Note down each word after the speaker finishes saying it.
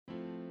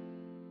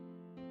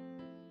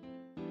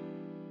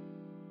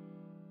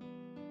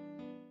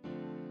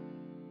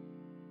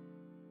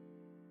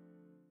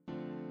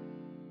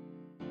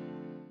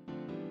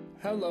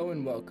Hello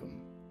and welcome.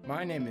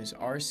 My name is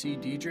R.C.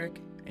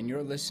 Diedrich, and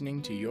you're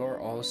listening to You're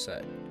All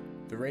Set,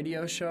 the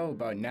radio show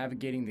about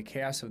navigating the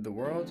chaos of the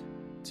world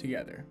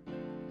together.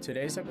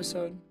 Today's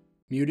episode,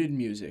 Muted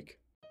Music.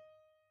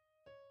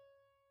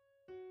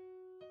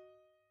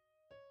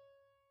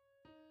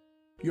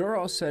 You're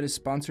All Set is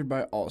sponsored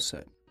by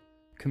Allset.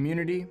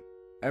 Community,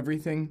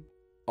 everything,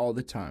 all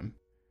the time.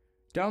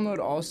 Download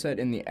Allset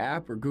in the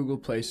app or Google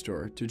Play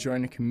Store to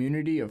join a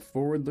community of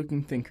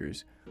forward-looking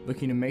thinkers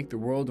looking to make the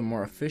world a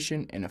more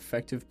efficient and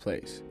effective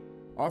place.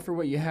 Offer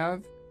what you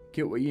have,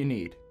 get what you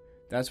need.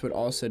 That's what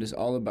Allset is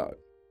all about.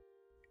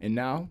 And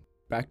now,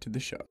 back to the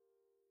show.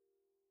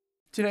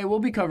 Today we'll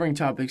be covering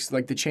topics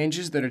like the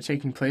changes that are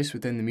taking place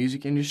within the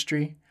music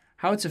industry,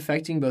 how it's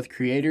affecting both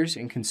creators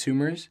and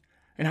consumers,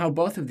 and how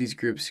both of these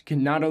groups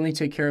can not only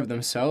take care of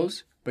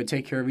themselves, but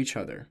take care of each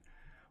other.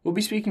 We'll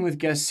be speaking with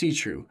guest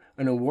C-True,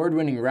 an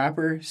award-winning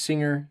rapper,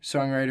 singer,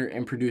 songwriter,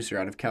 and producer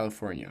out of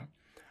California.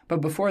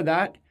 But before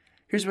that,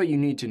 here's what you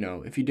need to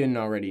know if you didn't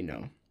already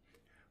know.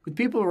 With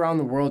people around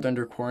the world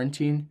under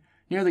quarantine,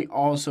 nearly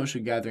all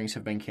social gatherings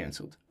have been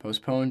canceled,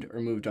 postponed, or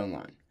moved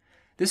online.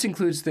 This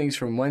includes things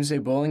from Wednesday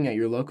bowling at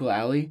your local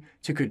alley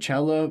to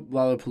Coachella,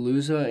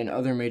 Lollapalooza, and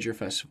other major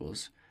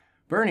festivals.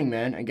 Burning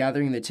Man, a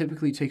gathering that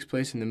typically takes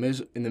place in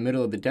the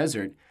middle of the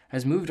desert,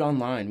 has moved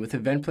online, with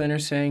event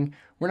planners saying,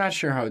 "We're not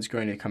sure how it's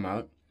going to come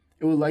out.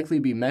 It will likely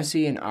be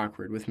messy and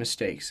awkward with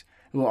mistakes.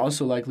 It will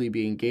also likely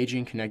be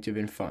engaging, connective,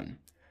 and fun."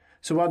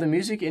 So while the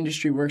music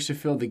industry works to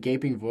fill the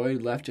gaping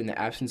void left in the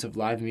absence of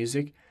live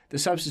music, the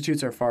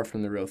substitutes are far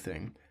from the real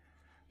thing.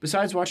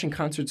 Besides watching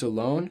concerts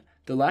alone,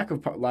 the lack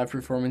of live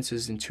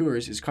performances and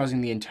tours is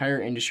causing the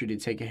entire industry to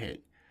take a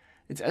hit.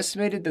 It's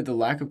estimated that the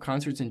lack of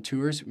concerts and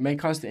tours may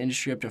cost the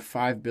industry up to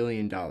 $5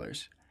 billion.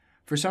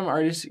 For some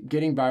artists,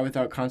 getting by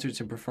without concerts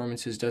and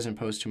performances doesn't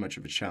pose too much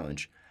of a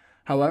challenge.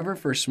 However,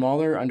 for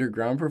smaller,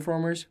 underground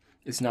performers,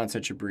 it's not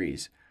such a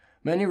breeze.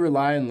 Many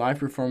rely on live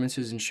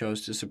performances and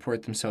shows to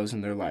support themselves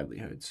and their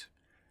livelihoods.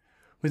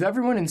 With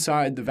everyone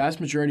inside, the vast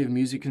majority of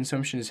music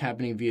consumption is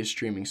happening via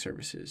streaming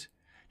services.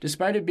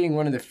 Despite it being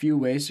one of the few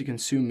ways to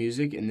consume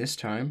music in this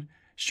time,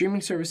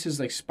 streaming services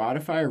like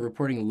Spotify are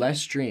reporting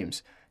less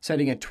streams,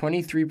 citing a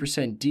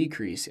 23%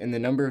 decrease in the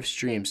number of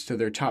streams to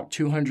their top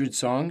 200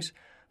 songs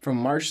from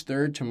March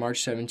 3rd to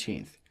March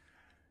 17th.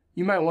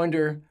 You might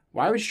wonder,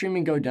 why would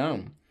streaming go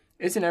down?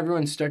 Isn't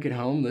everyone stuck at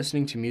home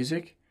listening to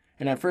music?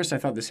 And at first I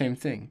thought the same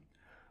thing.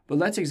 But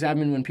let's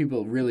examine when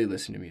people really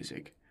listen to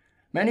music.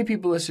 Many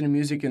people listen to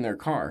music in their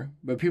car,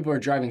 but people are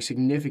driving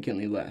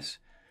significantly less.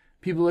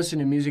 People listen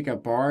to music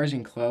at bars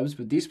and clubs,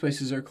 but these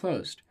places are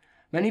closed.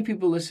 Many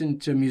people listen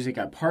to music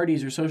at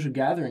parties or social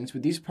gatherings,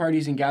 but these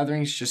parties and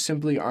gatherings just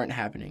simply aren't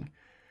happening.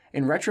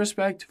 In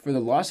retrospect, for the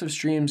loss of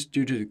streams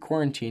due to the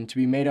quarantine to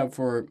be made up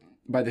for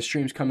by the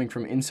streams coming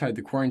from inside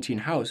the quarantine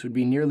house would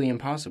be nearly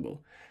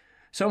impossible.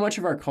 So much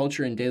of our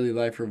culture and daily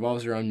life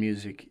revolves around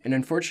music, and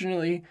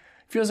unfortunately,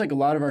 it feels like a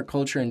lot of our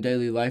culture and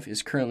daily life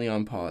is currently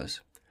on pause.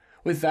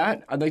 With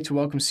that, I'd like to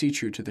welcome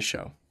C-True to the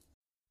show.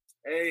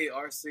 Hey,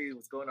 RC,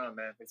 what's going on,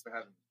 man? Thanks for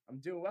having me. I'm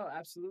doing well,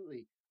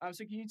 absolutely.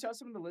 So can you tell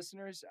some of the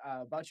listeners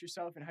about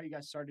yourself and how you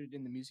got started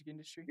in the music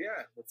industry?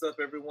 Yeah, what's up,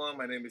 everyone?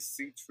 My name is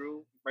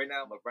C-True. Right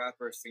now, I'm a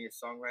rapper,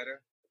 singer-songwriter.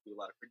 I do a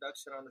lot of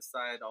production on the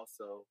side.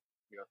 Also,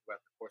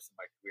 throughout the course of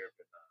my career, I've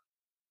been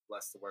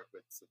blessed to work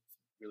with some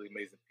really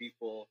amazing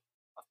people.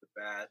 Off the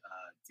bat,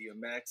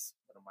 DMX,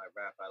 one of my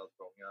rap idols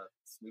growing up,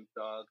 Snoop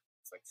Dogg.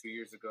 It's like 2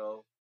 years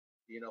ago.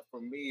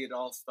 For me, it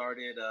all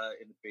started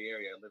in the Bay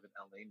Area. I live in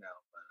LA now,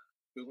 but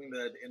doing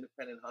the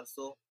independent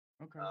hustle.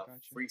 Okay, gotcha.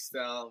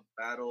 Freestyle,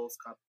 battles,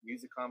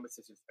 music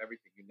competitions,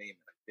 everything, you name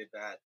it. I did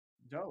that.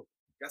 Dope.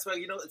 That's why,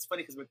 it's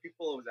funny because when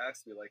people always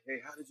ask me, like,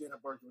 hey, how did you end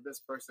up working with this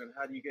person?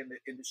 How do you get in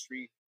the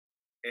industry?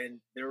 And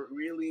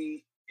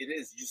it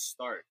is, you just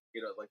start.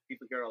 Like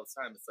people hear all the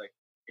time. It's like,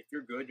 if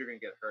you're good, you're going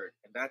to get heard.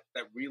 And that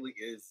really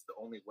is the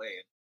only way.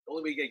 And the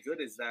only way you get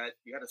good is that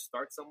you had to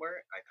start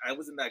somewhere. I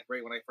wasn't that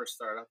great when I first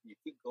started off. You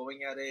keep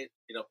going at it,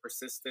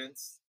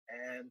 persistence.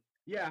 And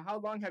yeah, how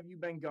long have you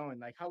been going?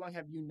 Like, how long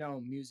have you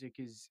known music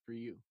is for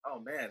you? Oh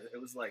man, it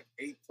was like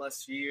 8+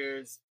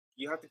 years.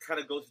 You have to kind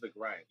of go to the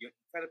grind. You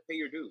kind of pay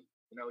your dues.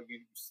 You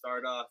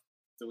start off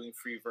doing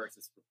free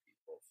verses for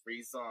people,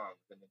 free songs,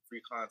 and then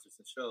free concerts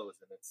and shows,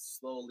 and then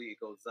slowly it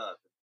goes up.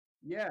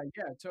 Yeah,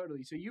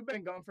 totally. So you've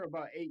been going for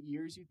about 8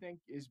 years, you think?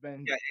 It's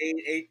been... Yeah,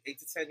 8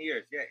 to 10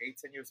 years. Yeah, 8,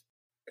 10 years.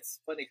 It's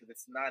funny because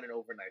it's not an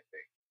overnight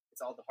thing. It's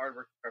all the hard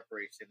work and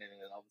preparation, and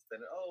then all of a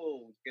sudden,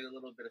 get a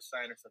little bit of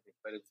shine or something.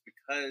 But it's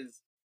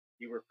because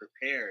you were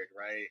prepared,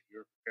 right?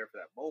 You were prepared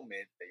for that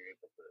moment that you're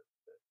able to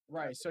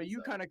right. So you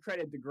kind of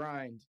credit the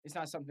grind. It's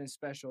not something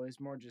special. It's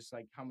more just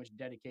like how much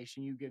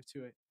dedication you give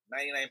to it.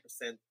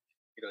 99%,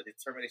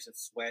 determination,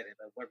 sweat, and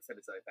 1%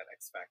 is like that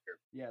X factor.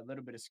 Yeah, a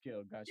little bit of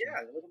skill, gotcha.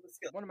 Yeah, a little bit of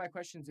skill. One of my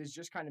questions is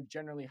just kind of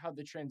generally how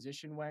the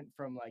transition went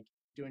from like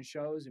doing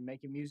shows and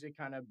making music,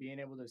 kind of being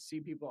able to see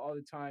people all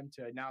the time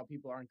to now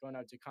people aren't going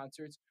out to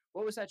concerts.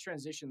 What was that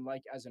transition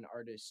like as an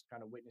artist,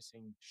 kind of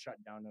witnessing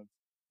shutdown of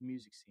the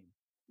music scene?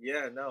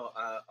 Yeah, no,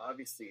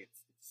 obviously it's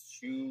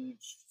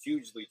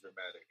hugely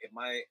dramatic. In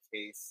my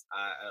case,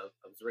 I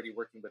was already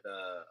working with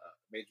a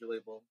major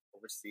label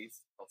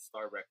overseas called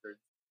Star Records,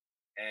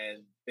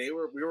 and we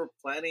were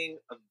planning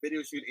a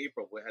video shoot in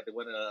April. We had to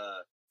win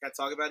a can't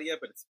talk about it yet,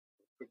 but it's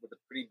with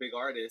a pretty big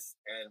artist,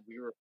 and we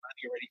were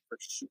planning already for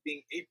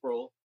shooting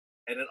April,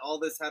 and then all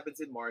this happens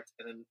in March,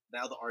 and then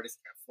now the artist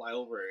can't fly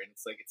over, and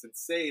it's like it's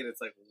insane.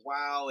 It's like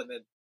wow, and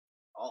then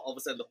all of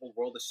a sudden the whole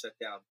world is shut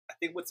down. I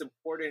think what's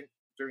important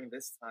during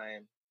this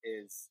time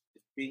is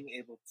being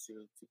able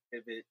to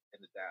pivot and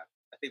adapt.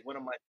 I think one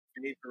of my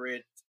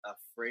favorite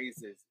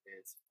phrases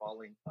is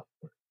falling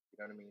upward. You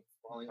know what I mean?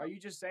 Falling Are up. you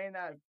just saying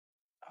that?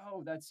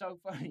 Oh, that's so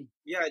funny.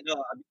 Yeah, no,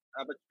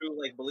 I'm a true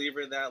like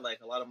believer in that. Like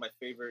a lot of my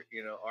favorite,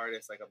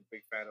 artists. Like I'm a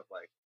big fan of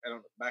like I don't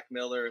know Mac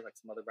Miller, like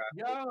some other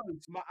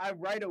rappers. Yo, I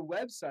write a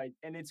website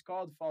and it's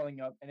called Falling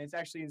Up, and it's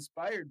actually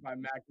inspired by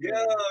Mac Yeah,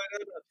 Miller.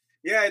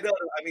 yeah, I know.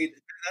 I mean,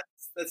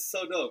 that's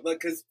so dope. Like,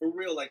 because for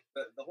real, like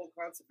the whole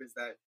concept is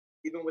that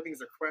even when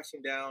things are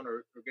crashing down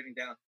or getting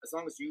down, as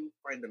long as you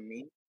find the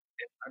meaning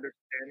and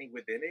understanding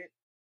within it,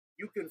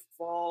 you can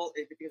fall.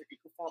 You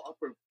can fall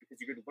upward because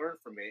you can learn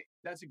from it.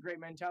 That's a great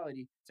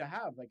mentality to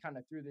have, like kind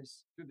of through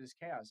this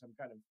chaos. I'm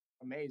kind of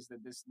amazed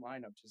that this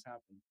lineup just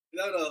happened.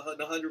 No, no,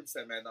 no, 100%,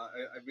 man.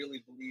 I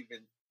really believe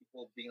in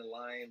people being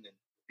aligned and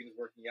things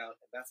working out,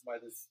 and that's why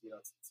this,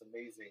 it's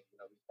amazing,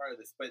 being part of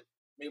this. But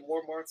I mean,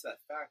 more to that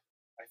fact,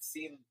 I've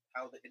seen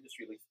how the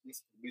industry, at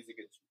least the music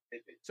industry,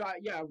 pivot. So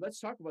yeah, let's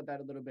talk about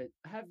that a little bit.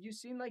 Have you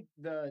seen like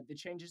the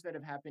changes that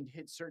have happened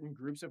hit certain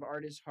groups of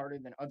artists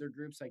harder than other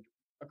groups? Like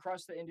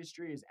across the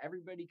industry, is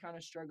everybody kind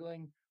of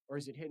struggling,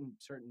 or is it hitting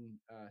certain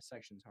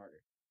sections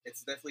harder?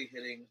 It's definitely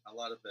hitting a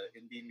lot of the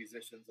indie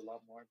musicians a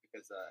lot more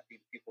because I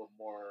think people with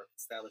more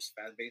established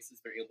fan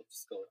bases, they're able to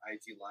just go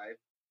IG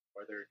live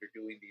or they're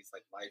doing these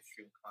like live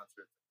stream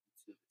concerts on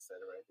YouTube,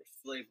 etc. They're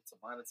still able to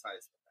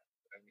monetize from that.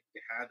 I mean,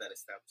 they have that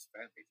established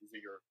fan base. These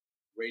are your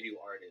radio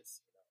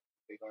artists,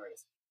 big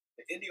artists.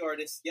 The indie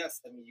artists,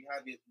 yes, I mean you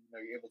have it,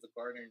 you're able to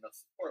garner enough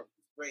support,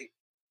 which is great,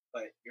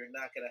 but you're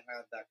not gonna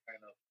have that kind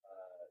of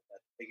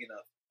that big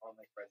enough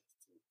online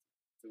presence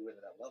to win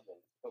at that level.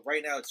 But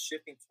right now it's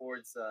shifting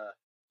towards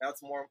now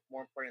it's more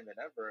important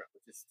than ever,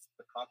 which is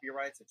the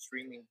copyrights and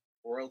streaming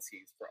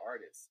royalties for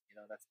artists.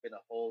 That's been a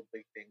whole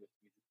big thing with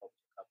music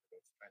publishing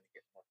companies trying to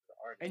get more to the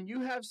artists. And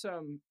you have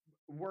some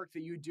work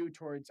that you do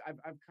towards. I've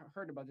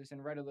heard about this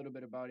and read a little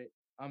bit about it.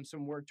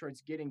 Some work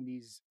towards getting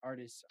these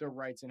artists their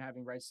rights and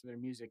having rights to their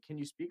music. Can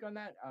you speak on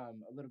that?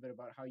 A little bit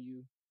about how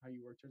you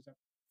work towards that?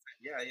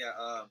 Yeah, yeah.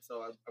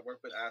 So I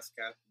work with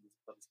ASCAP, this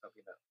publishing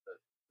company that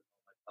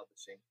online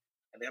publishing,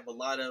 and they have a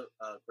lot of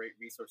great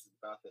resources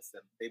about this.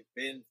 And they've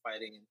been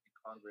fighting in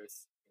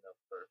Congress,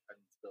 for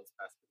having these bills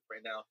passed. But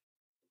right now,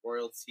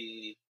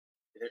 royalty,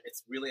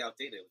 it's really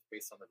outdated. It's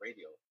based on the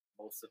radio.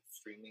 Most of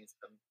streaming is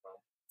coming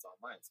from it's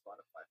online,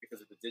 Spotify.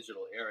 Because of the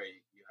digital era,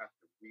 you have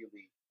to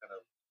really kind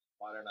of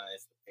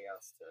modernize the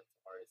payouts to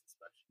artists,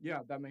 especially.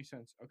 Yeah, that makes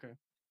sense. Okay.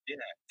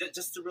 Yeah,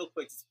 just to real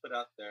quick, just put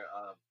out there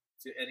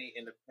to any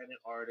independent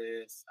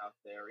artists out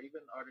there, or even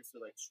artists who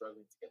are like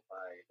struggling to get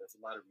by. There's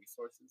a lot of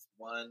resources.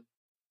 One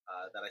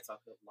that I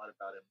talk a lot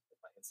about in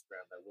my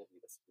Instagram that will be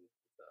this week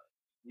is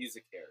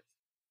Music Cares.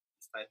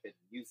 Just type in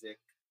Music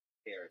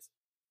Cares,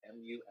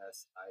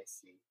 MUSICARES.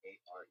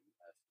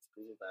 Just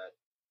Google that.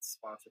 It's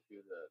sponsored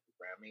through the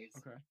Grammys,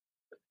 Okay.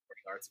 the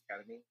Recording Arts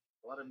Academy.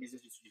 A lot of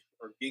musicians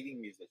or gigging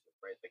musicians,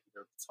 right? Like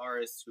they're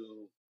guitarists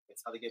who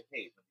it's how they get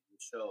paid when they do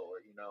a show,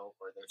 or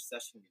they're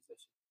session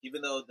musicians.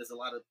 Even though there's a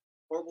lot of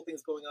horrible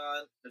things going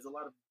on, there's a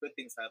lot of good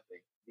things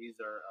happening. These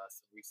are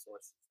some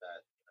resources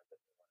that I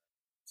definitely want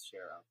to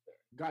share out there.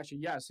 Gotcha.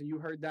 Yeah. So you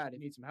heard that. If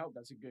you need some help,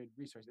 that's a good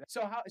resource.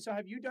 So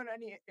have you done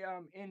any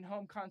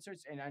in-home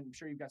concerts? And I'm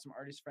sure you've got some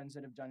artist friends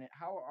that have done it.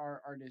 How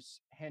are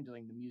artists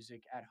handling the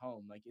music at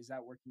home? Like, is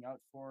that working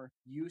out for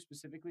you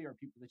specifically, or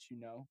people that you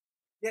know?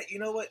 Yeah, you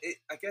know what?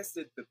 I guess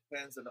it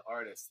depends on the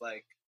artist.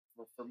 Like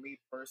for me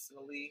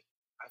personally,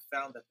 I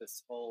found that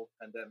this whole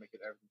pandemic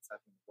and everything's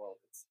happening in the world,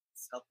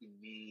 it's helping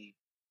me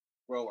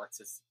grow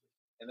artistically.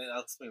 And then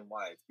I'll explain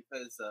why. It's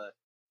because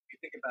if you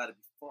think about it,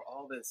 before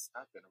all this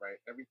happened, right?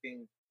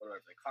 Everything,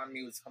 whatever, the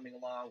economy was coming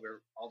along,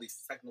 where all these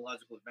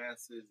technological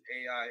advances,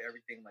 AI,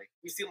 everything, like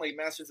we seem like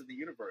masters of the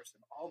universe,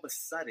 and all of a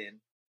sudden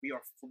we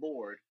are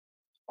floored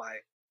by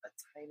a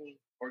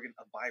tiny organ,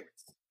 a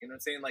virus. You know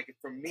what I'm saying? Like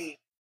for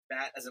me,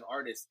 that as an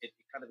artist, it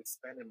kind of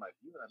expanded my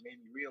view, and it made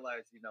me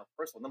realize,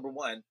 first of all, number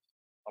one,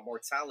 our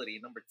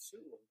mortality. Number two,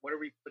 what are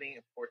we putting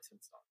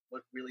importance on?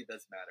 What really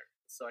does matter?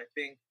 So I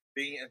think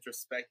being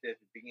introspective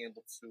and being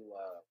able to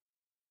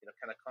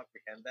kind of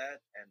comprehend that.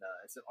 And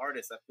as an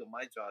artist, I feel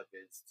my job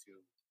is to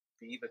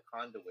be the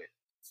conduit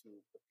to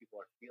what people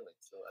are feeling.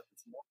 So at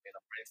this moment,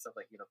 I'm writing stuff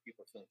like people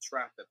are feeling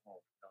trapped at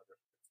home.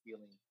 They're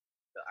feeling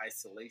the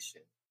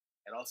isolation,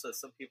 and also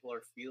some people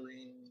are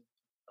feeling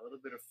a little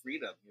bit of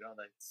freedom.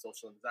 Like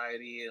social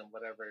anxiety and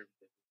whatever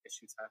the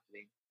issues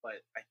happening.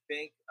 But I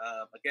think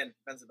again, it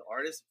depends on the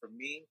artist. For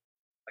me,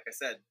 like I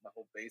said, my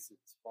whole base is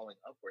falling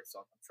upwards.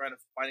 So I'm trying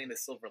to finding the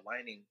silver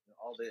lining in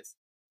all this.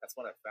 that's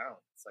what I found.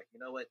 It's like, you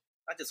know what?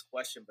 Not just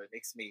question, but it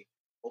makes me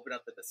open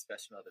up the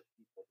discussion with other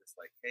people. Just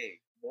like, hey,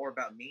 more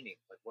about meaning.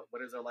 Like,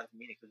 what is our life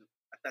meaning? Because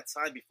at that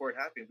time before it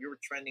happened, we were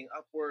trending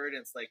upward,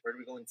 and it's like, where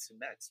do we go into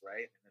next,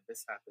 right? And then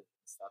this happens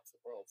and stops the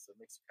world. So it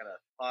makes you kind of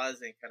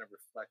pause and kind of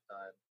reflect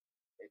on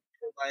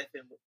your life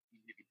and what you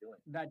need to be doing.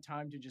 That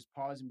time to just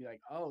pause and be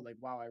like, oh, like,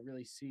 wow, I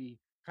really see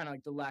kind of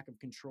like the lack of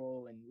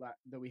control and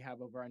that we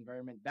have over our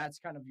environment. That's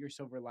kind of your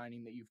silver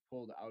lining that you've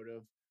pulled out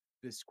of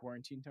this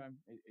quarantine time.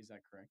 Is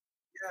that correct?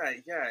 Yeah,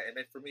 yeah. And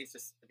then for me, it's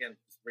just again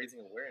just raising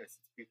awareness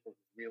to people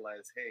who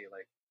realize, hey,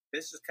 like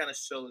this just kind of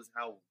shows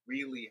how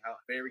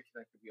very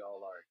connected we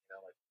all are. You know,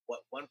 like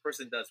what one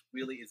person does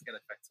really is going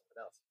to affect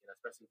someone else. You know,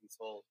 especially with these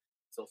whole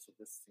social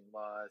distancing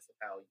laws and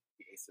how you can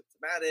be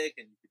asymptomatic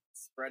and you can be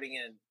spreading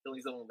it and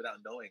killing someone without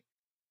knowing.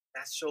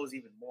 That shows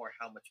even more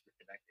how much we're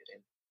connected.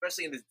 And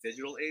especially in this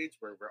digital age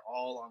where we're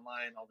all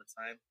online all the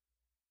time,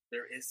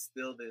 there is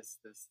still this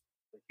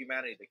the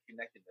humanity, the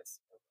connectedness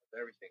of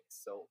everything is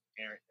so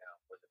apparent now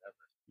more than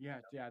ever. Yeah,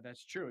 You know? yeah,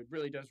 that's true. It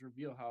really does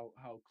reveal how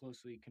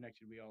closely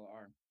connected we all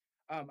are.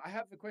 I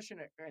have the question,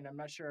 and I'm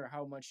not sure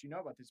how much you know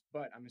about this,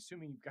 but I'm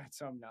assuming you've got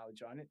some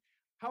knowledge on it.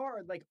 How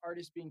are like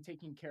artists being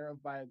taken care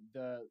of by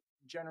the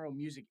general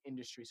music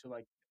industry? So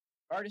like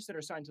artists that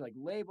are signed to like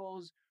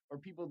labels or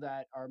people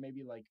that are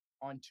maybe like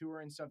on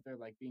tour and stuff, they're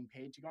like being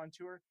paid to go on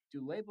tour.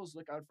 Do labels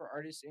look out for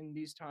artists in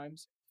these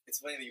times? It's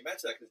funny that you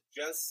mentioned that because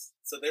just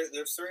so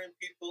there's certain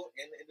people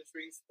in the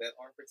industries that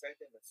aren't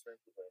protected and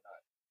certain people are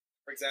not.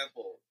 For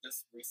example,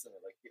 just recently,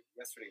 like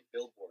yesterday,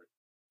 Billboard,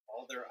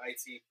 all their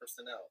IT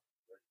personnel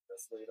were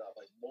just laid off.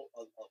 Like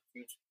a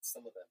huge,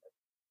 some of them. Like,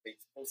 they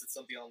posted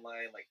something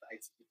online, like the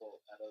IT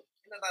people out of,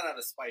 not out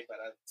of spite, but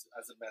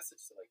as a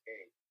message to like,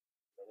 hey,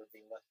 we're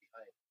being left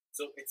behind.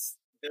 So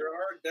there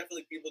are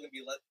definitely people going to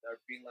be are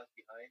being left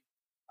behind.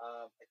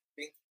 I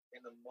think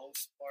in the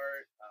most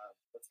part,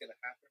 what's going to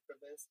happen from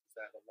this is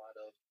that a lot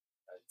of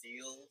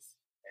deals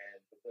and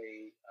the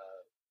way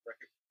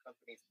record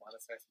companies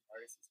monetize from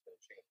artists is going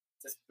to change.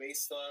 Just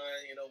based on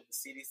the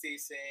CDC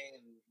saying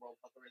and World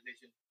Health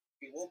Organization,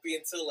 it won't be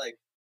until like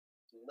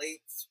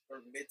late or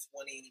mid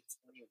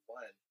 2021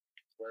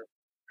 where we're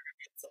going to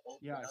be able to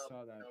open Yeah, I up,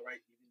 saw that. right?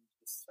 Even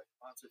just like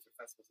concerts or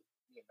festivals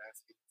and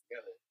mass people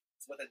together.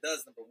 So what that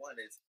does, number one,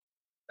 is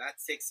that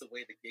takes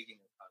away the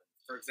gigging economy.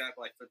 For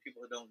example, like for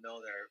people who don't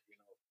know their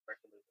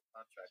record label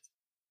contracts,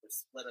 they're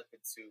split up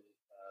into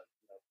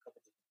a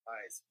couple different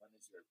pies. One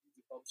is your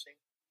music publishing,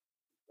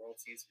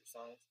 royalties for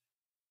songs,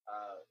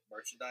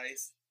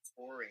 merchandise,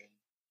 touring,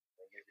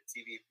 and you have your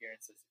TV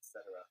appearances,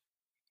 etc.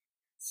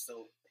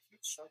 So a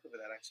huge chunk of it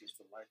that actually is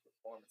the live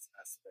performance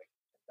aspect,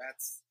 and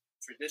that's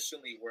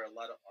traditionally where a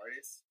lot of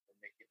artists are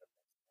making the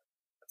most money.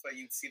 That's why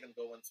you'd see them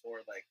go on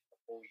tour like a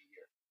whole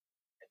year,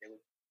 and they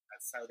would.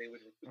 That's how they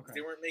would recoup because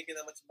Okay. they weren't making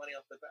that much money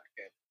off the back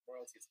end.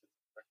 Royalties because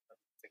record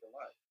companies take a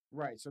lot.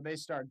 Right. So they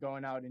start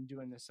going out and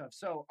doing this stuff.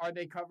 So are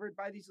they covered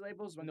by these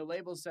labels? When the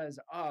label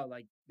says, oh,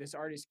 like this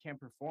artist can't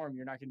perform,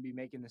 you're not going to be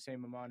making the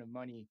same amount of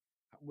money.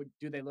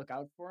 Do they look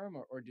out for him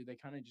or do they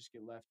kind of just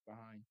get left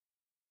behind?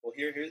 Well,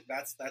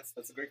 that's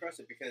a great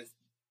question because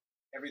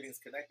everything's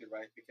connected,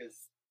 right?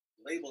 Because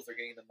labels are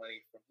getting the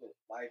money from who?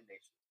 Live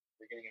Nation.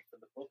 They're getting it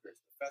from the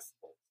bookers, the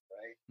festivals,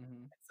 right?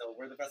 Hmm. And so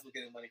where the festival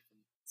getting money from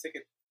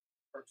ticket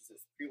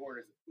purchases,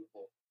 pre-orders of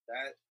people,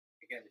 that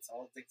again, it's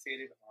all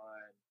dictated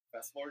on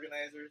festival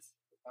organizers,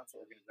 the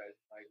concert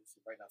organizers.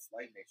 Right now, it's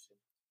Live Nation,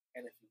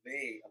 and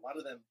a lot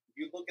of them, if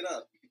you look it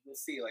up, you'll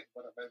see like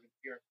what I've been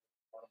hearing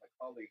from one of my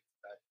colleagues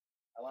that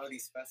a lot of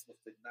these festivals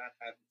did not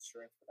have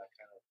insurance for that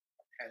kind of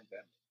a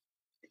pandemic.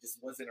 It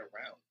just wasn't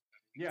around.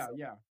 Yeah, So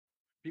yeah.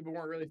 People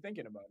weren't really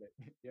thinking about it.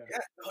 Yeah.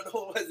 yeah, no, it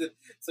wasn't.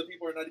 Some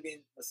people are not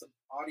even, some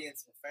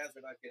audience and fans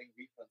are not getting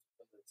refunds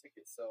from their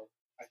tickets. So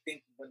I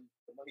think when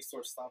the money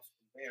source stops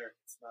from there,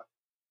 it's not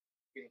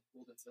getting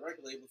pulled into the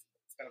record labels.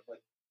 It's kind of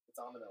like a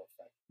domino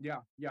effect.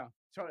 Yeah, yeah.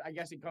 So I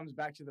guess it comes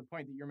back to the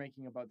point that you're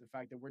making about the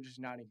fact that we're just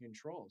not in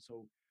control.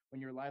 So when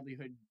your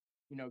livelihood,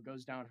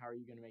 goes down, how are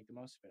you going to make the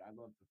most of it? I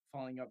love the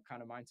falling up kind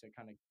of mindset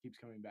kind of keeps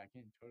coming back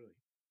in. Totally.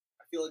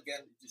 I feel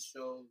again, it just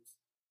shows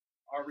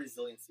our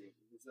resiliency,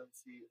 the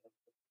resiliency of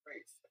the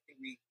race. I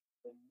think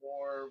the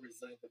more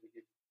resilient that we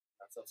give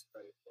ourselves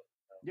credit for.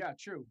 Yeah,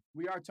 true.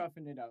 We are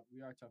toughing it out.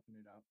 We are toughing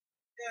it out.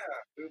 Yeah,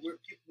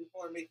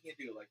 people are making it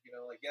do. Like,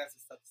 like yes,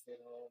 it's tough to stay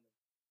at home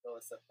and all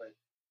that stuff, but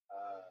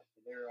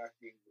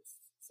interacting with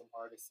some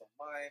artists of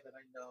mine that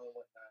I know and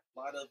whatnot. A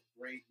lot of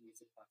great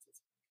music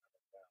concerts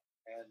coming down.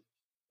 And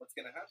what's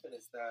going to happen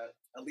is that,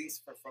 at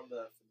least from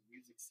the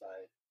music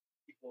side,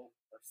 people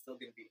are still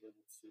going to be able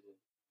to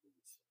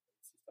release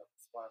stuff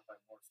on Spotify,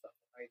 more stuff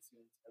on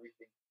iTunes,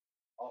 everything.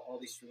 All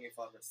these streaming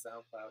platforms,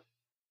 SoundCloud,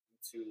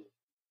 YouTube,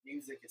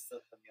 music is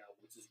still coming out,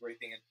 which is a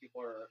great thing. And people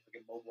are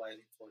again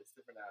mobilizing towards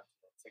different apps,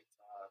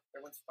 TikTok.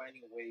 Everyone's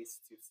finding ways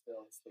to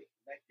still stay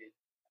connected.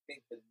 I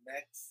think the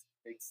next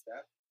big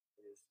step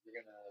is you're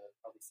gonna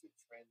probably see a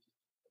trend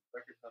of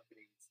record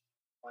companies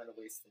find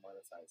ways to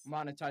monetize.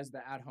 Monetize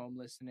the at home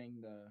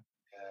listening, the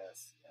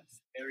Yes, yes.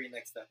 Very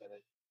next step in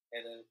it.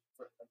 And then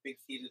for a big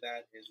key to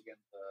that is again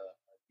the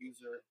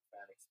user and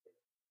fan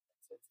experience.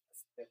 So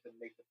they have to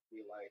make them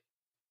feel like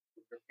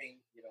if you're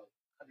paying,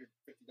 $150,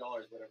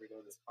 whatever, to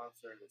go to this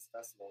concert, this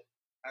festival,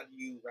 how do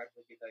you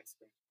replicate that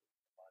experience with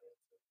the audience?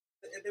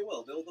 And they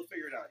will. They'll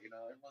figure it out.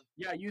 Everyone.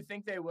 Yeah, you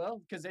think they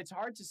will? Because it's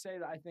hard to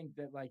say that. I think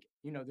that, like,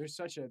 there's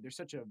such a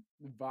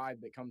vibe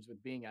that comes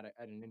with being at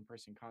an in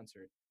person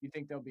concert. You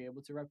think they'll be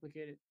able to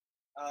replicate it?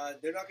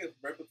 They're not going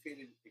to replicate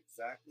it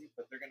exactly,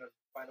 but they're going to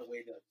find a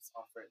way to just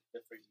offer a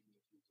different,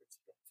 unique user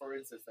experience. For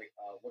instance, like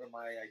one of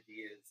my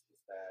ideas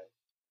is that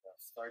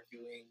start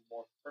doing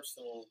more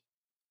personal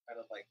kind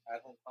of like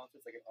at-home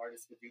concerts. Like an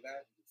artist could do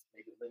that, and just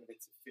maybe limit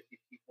it to 50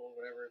 people,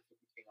 whatever,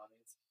 50K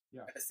audience.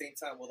 Yeah. At the same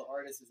time, while the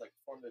artist is like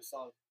performing their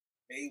song,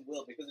 they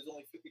will, because there's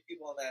only 50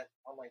 people on that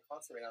online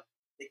concert right now.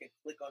 They can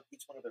click on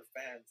each one of their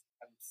fans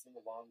and sing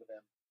along with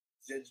them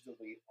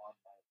digitally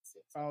online.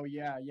 Oh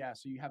yeah, yeah.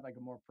 So you have like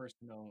a more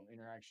personal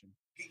interaction.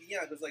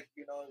 Yeah, because like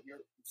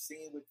you're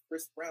singing with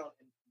Chris Brown,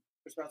 and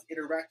Chris Brown's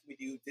interacting with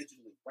you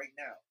digitally right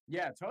now.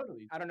 Yeah,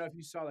 totally. I don't know if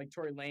you saw, like,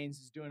 Tory Lanez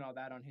is doing all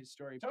that on his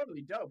story.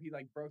 Totally dope. He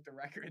like broke the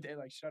record. They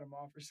like shut him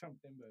off or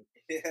something, but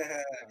Yeah,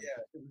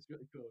 yeah. it was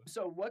really cool.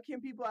 So what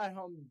can people at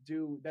home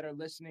do that are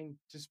listening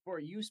to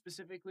support you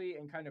specifically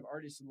and kind of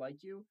artists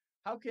like you?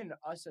 How can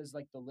us as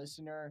like the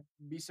listener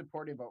be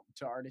supportive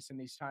to artists in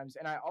these times?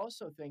 And I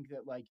also think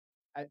that, like,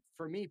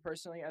 for me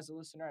personally as a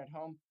listener at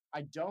home,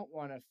 I don't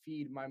want to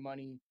feed my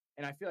money,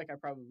 and I feel like I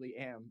probably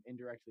am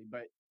indirectly,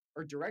 but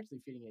or directly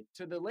feeding it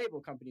to the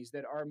label companies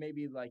that are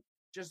maybe like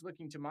just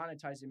looking to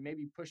monetize and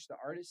maybe push the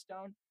artists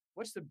down.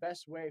 What's the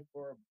best way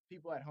for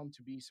people at home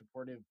to be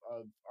supportive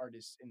of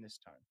artists in this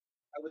time?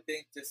 I would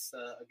think just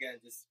again,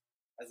 just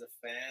as a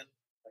fan,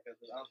 like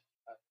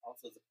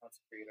also as a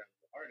content creator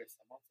and an artist,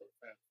 I'm also a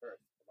fan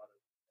first. A lot of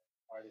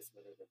artists,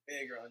 whether they're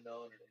big or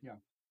unknown, Yeah.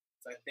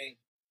 So I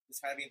think just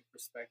having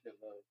perspective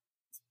of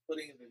just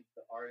putting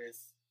the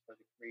artist or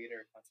the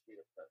creator, content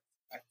creator first.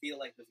 I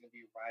feel like there's going to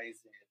be a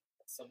rise in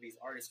some of these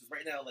artists, because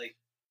right now, like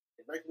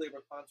in record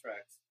label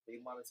contracts, they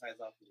monetize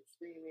off of your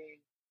streaming,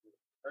 your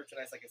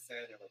merchandise, like I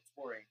said, and like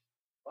touring.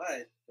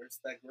 But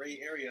there's that gray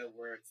area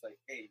where it's like,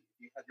 hey, if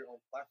you have your own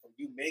platform,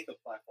 you make a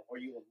platform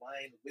or you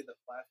align with a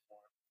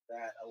platform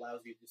that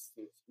allows you just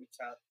to reach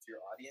out to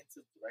your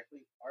audiences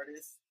directly,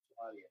 artists to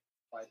audience,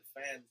 by the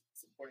fans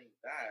supporting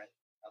that.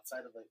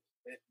 Outside of, like,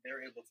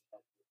 they're able to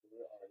help with the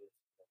real artists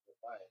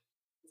by it.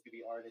 There's gonna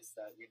be artists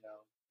that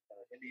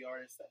indie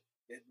artists that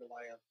did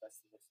rely on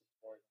festival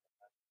support,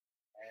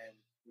 and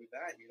through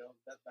that,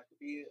 that could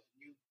be a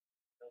new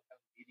kind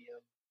of medium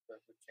for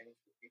change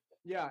for people.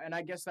 Yeah, and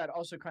I guess that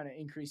also kind of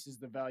increases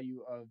the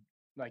value of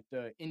like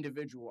the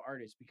individual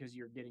artist because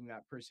you're getting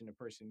that person to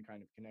person kind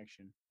of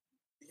connection.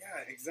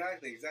 Yeah,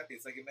 exactly, exactly.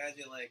 It's like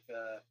imagine like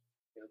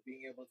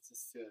being able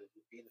to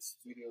be in a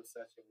studio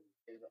session with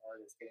your favorite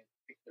artist, getting to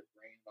pick their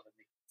brain while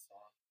they're making a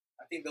song.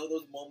 I think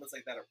those moments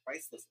like that are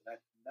priceless, and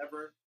that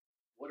never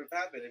would have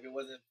happened if it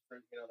wasn't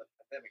for the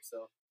pandemic.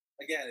 So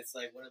again, it's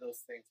like one of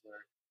those things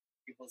where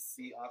people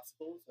see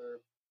obstacles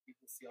or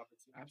people see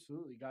opportunities.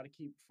 Absolutely, got to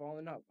keep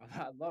following up.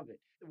 I love it.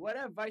 What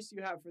advice do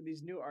you have for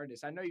these new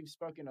artists? I know you've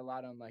spoken a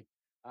lot on like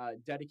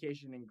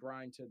dedication and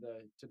grind to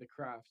the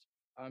craft.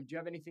 Do you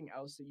have anything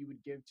else that you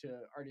would give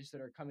to artists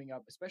that are coming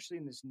up, especially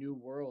in this new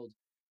world?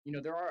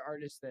 There are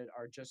artists that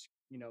are just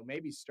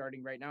maybe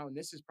starting right now, and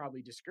this is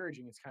probably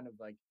discouraging. It's kind of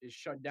like is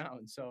shut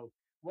down. So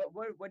what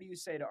do you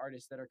say to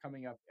artists that are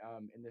coming up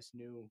in this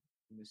new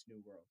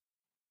world?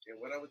 Yeah,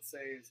 what I would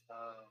say is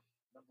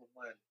number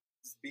one,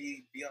 just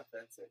be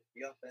authentic.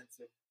 Be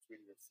authentic.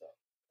 Treat yourself.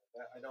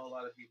 I know a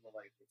lot of people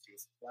like to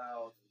chase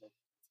clouds and look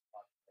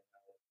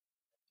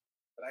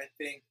but I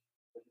think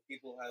that the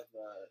people who have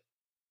the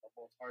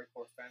most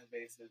hardcore fan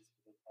bases,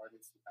 the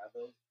artists who have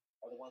those,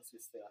 are the ones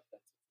who stay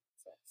authentic to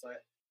themselves. So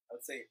I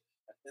would say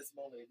at this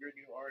moment, if you're a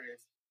new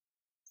artist,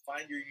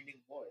 find your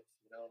unique voice.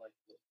 Like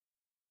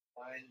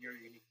find your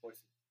unique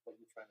voice, what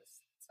you're trying to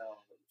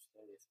tell, and what your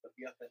story is. But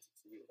be authentic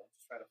to you. Don't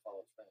just try to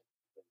follow a trend.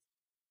 Because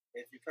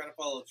if you're trying to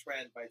follow a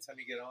trend, by the time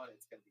you get on,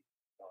 it's going to be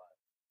gone.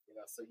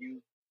 So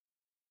you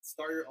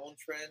start your own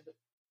trend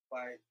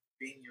by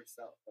being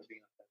yourself, by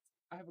being authentic.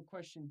 I have a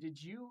question. Did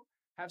you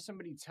have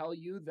somebody tell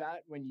you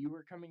that when you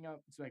were coming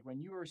up? It's like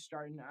when you were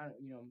starting out,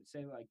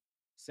 say like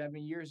 7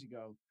 years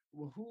ago.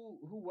 Well, who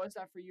was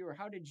that for you, or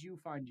how did you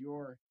find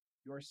your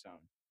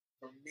sound?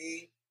 For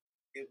me,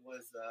 it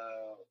was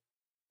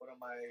one of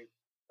my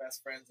best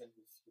friends, and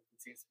who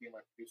continues to be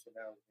my producer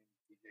now, his name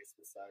is DJ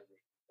Spasari.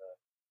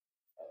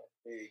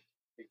 Big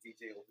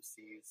DJ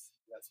overseas.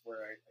 That's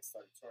where I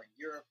started touring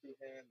Europe through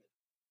him, and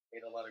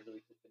made a lot of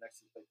really cool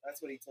connections. But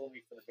that's what he told me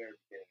from the very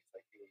beginning. It's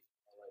like, hey,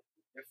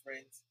 you're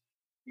different.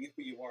 Be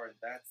who you are, and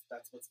that's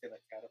what's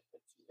gonna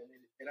catapult you.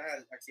 And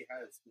it actually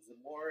has, because the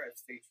more I've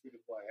stayed true to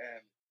who I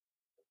am,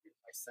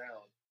 my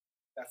sound,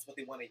 that's what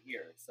they want to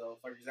hear. So,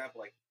 for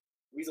example, like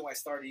the reason why I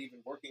started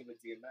even working with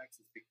DMX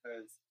is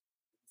because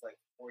it was like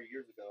 4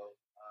 years ago.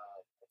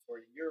 I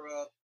toured in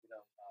Europe.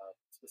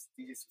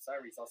 DJ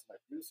Society is also my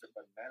producer,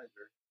 but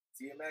manager.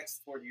 DMX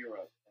toured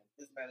Europe, and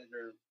his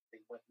manager, they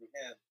went through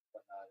him, and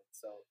whatnot. And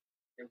so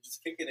they were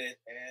just kicking it,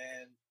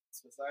 and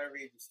So Zaire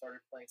just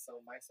started playing some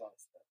of my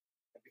songs then.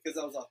 And because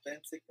I was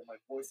authentic in my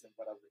voice and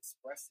what I was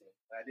expressing,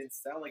 and I didn't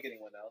sound like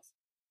anyone else,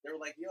 they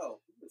were like,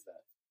 yo, who is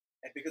that?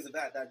 And because of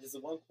that, that just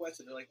one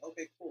question, they're like,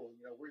 okay, cool.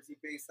 Where's he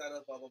based out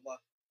of? Blah, blah,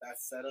 blah. That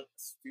set up a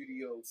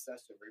studio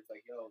session where it's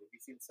like, yo, if you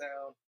see him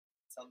sound,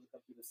 tell him to come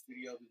to the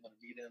studio. We want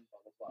to meet him,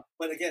 blah, blah, blah.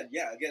 But again,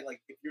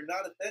 like if you're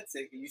not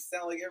authentic and you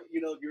sound like,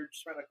 you're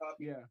just trying to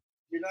copy,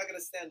 you're not going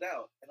to stand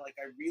out. And like,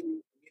 I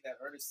really mean that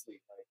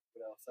earnestly. Like,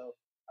 so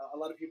a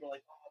lot of people are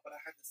like, oh, but I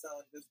have to sound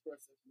like this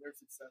person. They're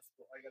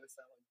successful. I got to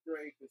sound like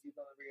Drake because he's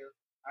on the radio.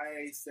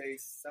 I say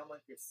sound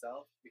like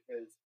yourself,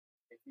 because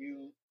if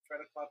you try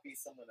to copy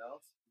someone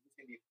else, you're just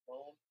going to be a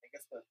clone. And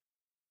guess what?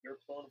 You're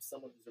a clone of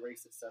someone who's already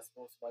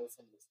successful, so why would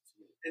someone listen to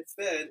you?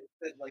 Instead,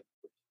 like,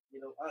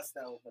 us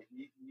now, like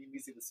new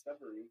music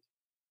discovery,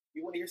 you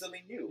want to hear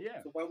something new.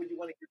 Yeah. So why would you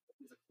want to hear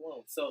something as a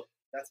clone? So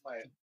that's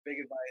my big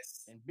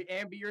advice. And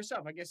be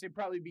yourself. I guess it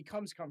probably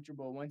becomes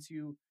comfortable once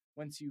you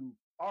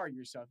are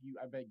yourself.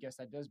 I guess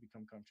that does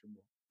become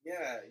comfortable.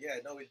 Yeah,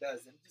 no, it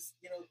does. And just,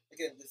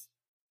 again, just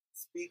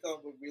speak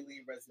on what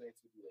really resonates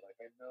with you. Like,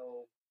 I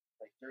know,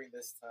 like, during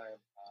this time,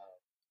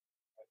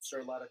 I'm sure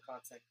a lot of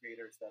content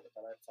creators that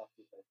I've talked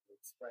to that are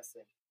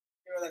expressing,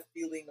 that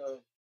feeling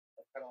of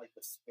kind of like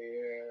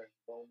despair,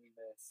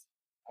 loneliness.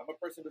 I'm a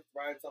person who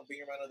thrives on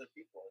being around other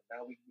people, and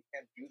now we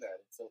can't do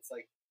that. And so it's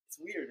like, it's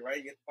weird,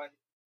 right? You have to find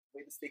a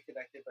way to stay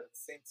connected, but at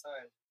the same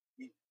time,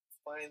 you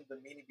find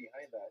the meaning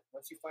behind that.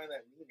 Once you find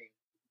that meaning,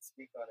 you can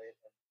speak on it,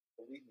 and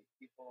believe me,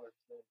 people are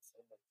feeling so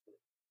much too.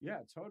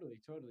 Yeah,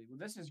 totally. Well,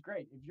 this is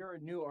great. If you're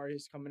a new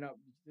artist coming up,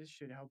 this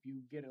should help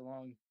you get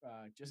along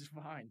just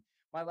fine.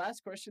 My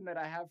last question that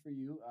I have for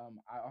you,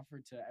 I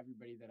offer to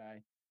everybody that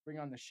I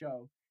bring on the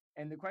show.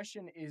 And the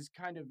question is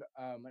kind of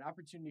an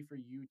opportunity for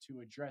you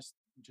to address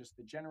just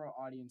the general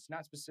audience,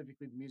 not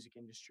specifically the music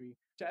industry.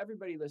 To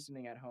everybody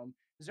listening at home,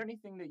 is there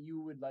anything that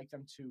you would like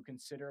them to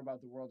consider about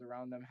the world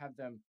around them? Have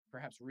them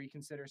perhaps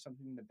reconsider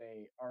something that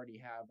they already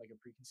have, like a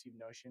preconceived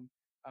notion?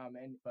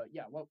 But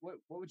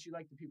what would you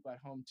like the people at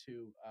home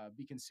to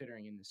be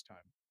considering in this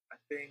time? I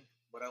think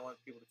what I want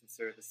people to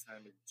consider this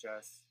time is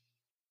just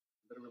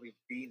literally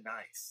be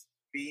nice.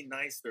 Be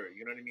nicer.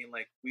 You know what I mean?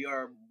 Like, we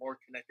are more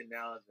connected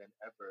now than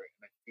ever,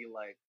 and I feel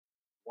like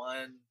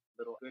one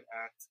little good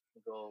act can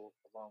go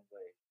a long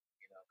way.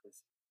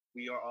 Because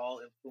we are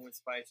all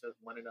influenced by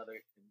one another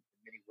in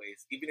many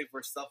ways. Even if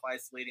we're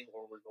self-isolating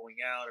or we're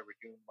going out or we're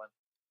doing one,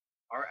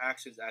 our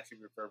actions actually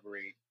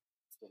reverberate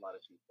to a lot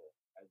of people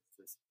as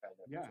this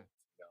pandemic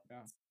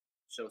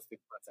shows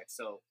through contact.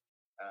 So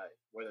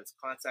whether it's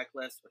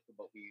contactless or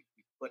what we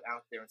put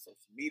out there on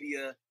social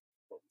media,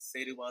 what we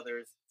say to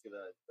others, to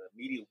the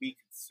media we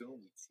consume,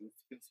 we choose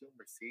to consume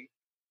or see,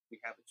 we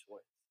have a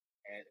choice.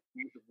 And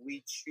if we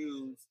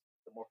choose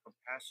the more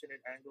compassionate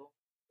angle,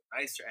 the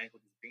nicer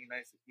angle, just being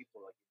nice to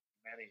people, like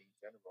humanity in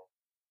general,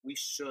 we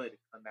should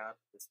come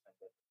out of this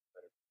pandemic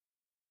better.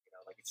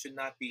 Like, it should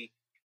not be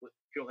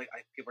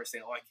people are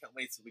saying, oh, I can't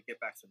wait till we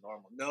get back to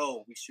normal.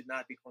 No, we should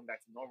not be going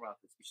back to normal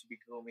after this. We should be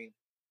going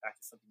back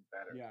to something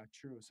better. Yeah,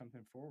 true.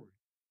 Something forward.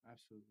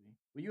 Absolutely.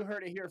 Well, you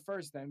heard it here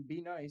first then.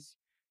 Be nice,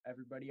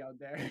 everybody out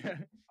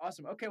there.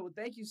 Awesome. Okay, well,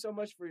 thank you so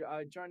much for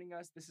joining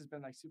us. This has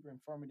been super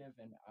informative,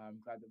 and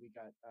I'm glad that we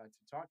got to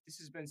talk. This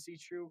has been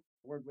C-True,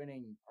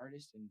 award-winning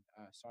artist and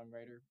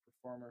songwriter,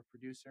 performer,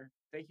 producer.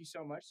 Thank you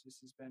so much. This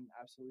has been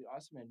absolutely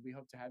awesome, and we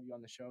hope to have you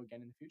on the show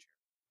again in the future.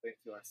 Thank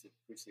you, RC.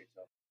 Appreciate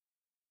it.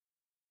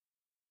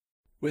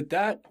 With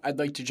that, I'd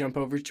like to jump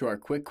over to our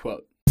quick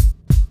quote.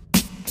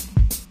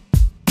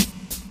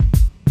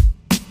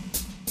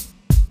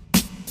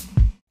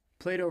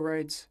 Plato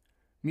writes,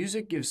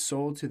 "Music gives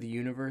soul to the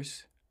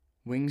universe,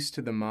 wings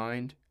to the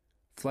mind,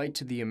 flight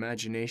to the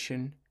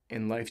imagination,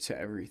 and life to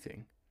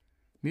everything.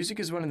 Music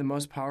is one of the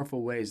most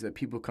powerful ways that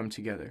people come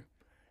together.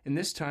 In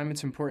this time,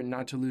 it's important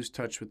not to lose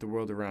touch with the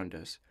world around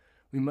us.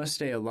 We must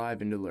stay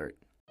alive and alert."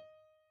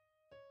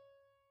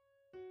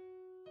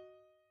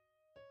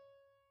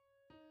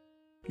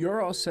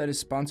 You're All Set is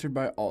sponsored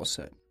by All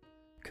Set.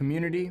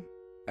 Community,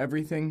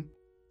 everything,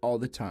 all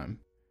the time.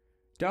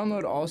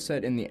 Download All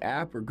Set in the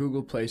app or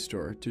Google Play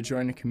Store to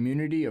join a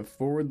community of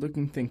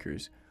forward-looking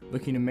thinkers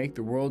looking to make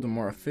the world a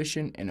more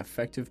efficient and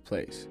effective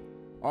place.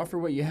 Offer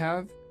what you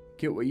have,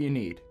 get what you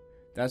need.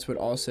 That's what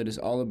All Set is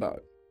all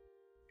about.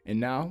 And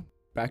now,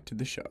 back to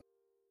the show.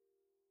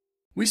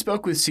 We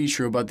spoke with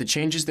C-True about the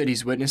changes that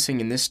he's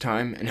witnessing in this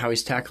time and how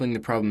he's tackling the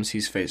problems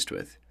he's faced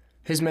with.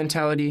 His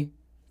mentality,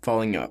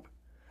 falling up.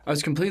 I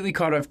was completely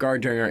caught off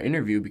guard during our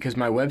interview because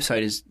my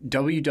website is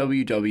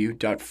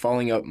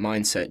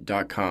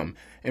www.fallingupmindset.com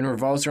and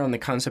revolves around the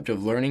concept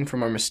of learning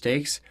from our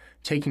mistakes,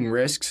 taking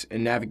risks,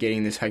 and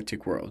navigating this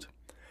hectic world.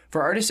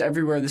 For artists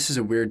everywhere, this is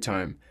a weird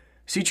time.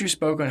 C-True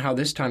spoke on how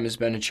this time has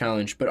been a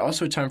challenge, but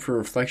also a time for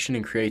reflection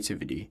and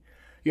creativity.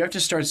 You have to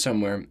start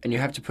somewhere, and you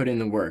have to put in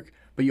the work,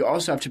 but you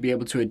also have to be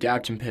able to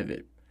adapt and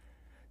pivot.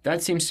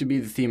 That seems to be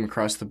the theme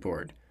across the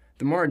board.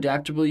 The more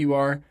adaptable you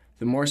are,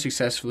 the more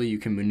successfully you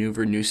can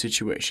maneuver new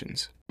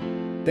situations.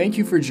 Thank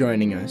you for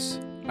joining us.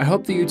 I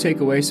hope that you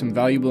take away some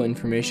valuable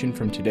information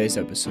from today's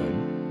episode.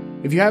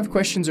 If you have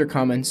questions or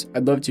comments,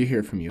 I'd love to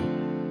hear from you.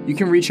 You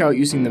can reach out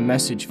using the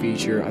message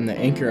feature on the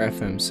Anchor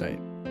FM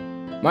site.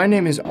 My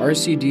name is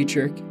R.C.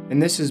 Dietrich,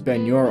 and this has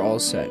been You're All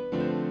Set,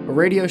 a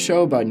radio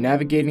show about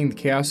navigating the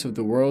chaos of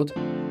the world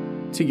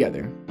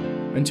together.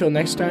 Until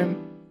next time,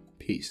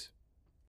 peace.